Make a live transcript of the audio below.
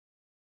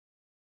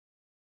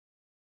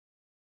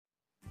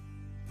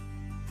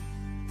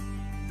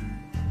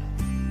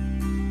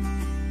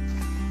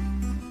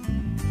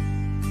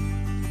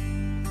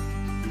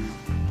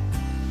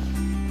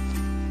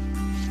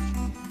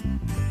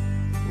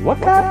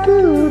Woke up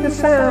to the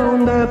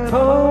sound of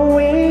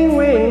pouring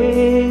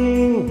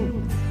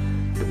rain.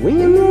 The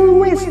wind will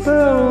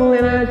whistle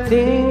and I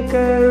think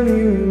of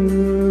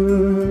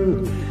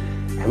you,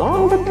 and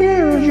all the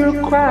tears you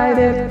cried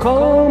that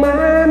call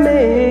my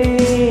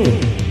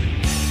name.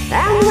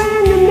 And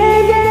when you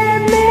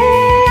needed me,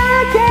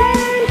 I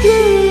came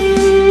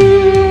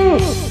through.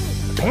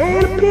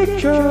 Paint a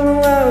picture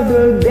of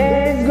the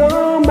days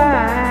gone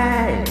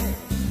by,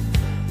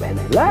 when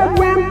love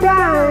went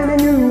blind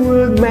and you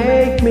would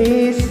make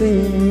me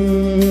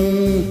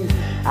see.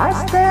 I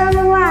spent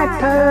a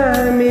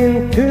lifetime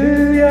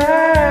into your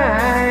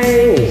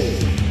eyes,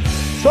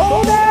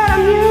 so that I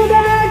knew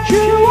that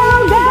you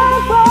were there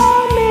for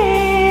me.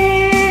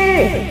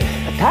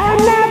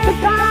 Time after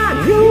time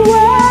you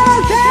were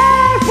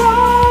there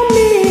for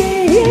me.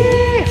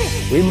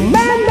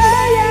 Remember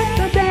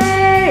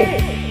yesterday,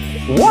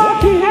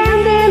 walking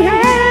hand in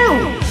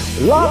hand,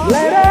 love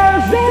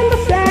letters in the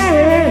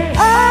sand.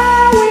 I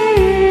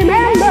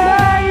remember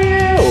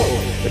you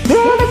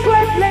through the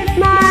sleepless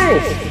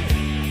nights,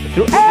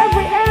 through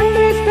every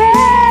endless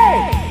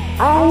day.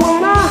 I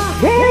wanna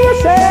hear you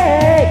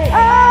say, I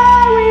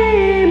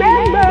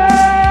remember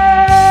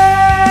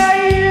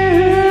you.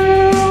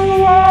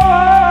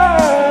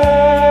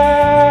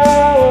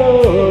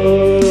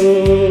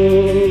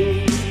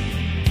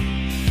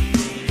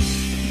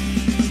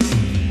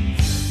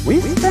 We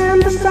spent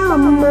the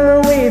summer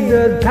with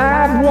the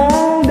tide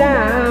roll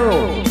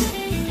down.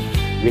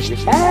 Wish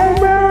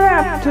ever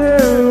after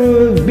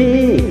would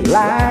be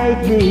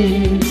like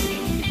this.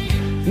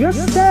 You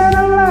said I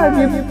love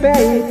you,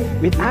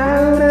 babe,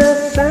 without a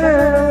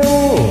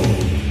sound.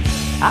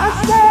 I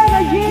said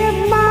I give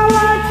my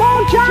life for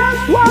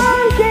just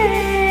one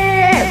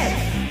kiss.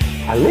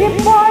 I live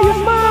for your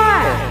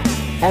smile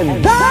and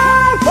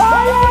die for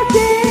your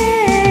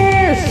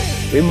kiss.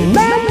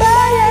 Remember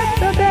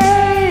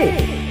yesterday,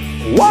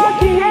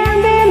 walking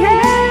hand in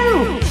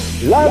hand,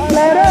 love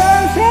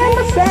letters in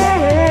the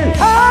sand.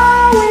 I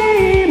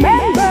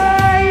remember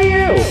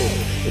you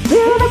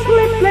through the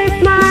sleepless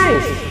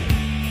nights,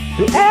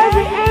 to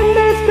every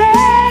endless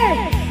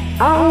day.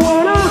 I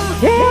wanna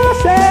hear you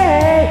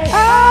say, I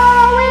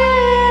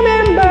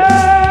remember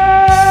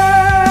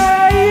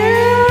you.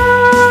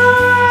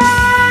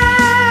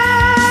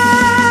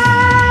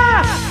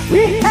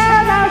 We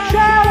had our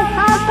share of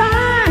hard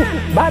times,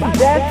 but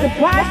that's the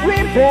price we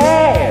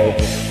paid.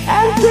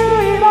 And through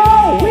it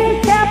all, we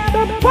kept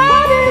the price.